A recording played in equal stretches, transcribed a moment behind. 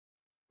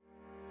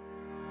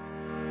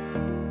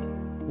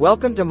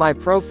Welcome to my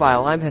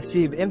profile. I'm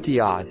Hasib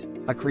Imtiaz,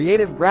 a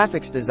creative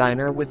graphics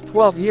designer with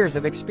 12 years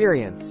of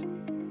experience.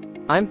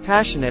 I'm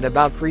passionate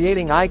about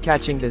creating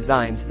eye-catching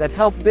designs that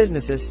help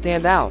businesses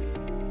stand out.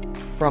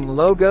 From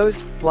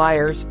logos,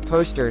 flyers,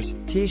 posters,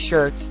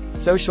 t-shirts,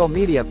 social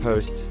media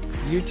posts,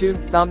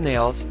 YouTube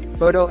thumbnails,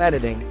 photo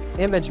editing,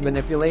 image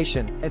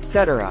manipulation,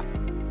 etc.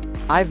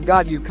 I've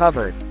got you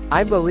covered.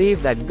 I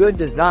believe that good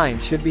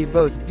design should be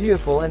both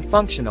beautiful and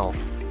functional.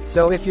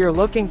 So if you're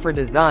looking for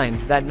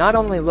designs that not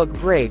only look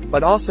great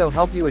but also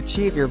help you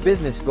achieve your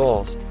business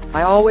goals,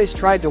 I always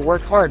tried to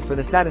work hard for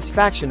the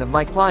satisfaction of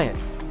my client.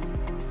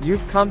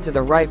 You've come to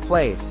the right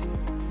place.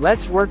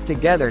 Let's work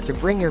together to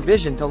bring your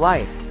vision to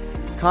life.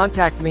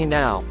 Contact me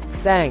now.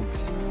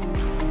 Thanks.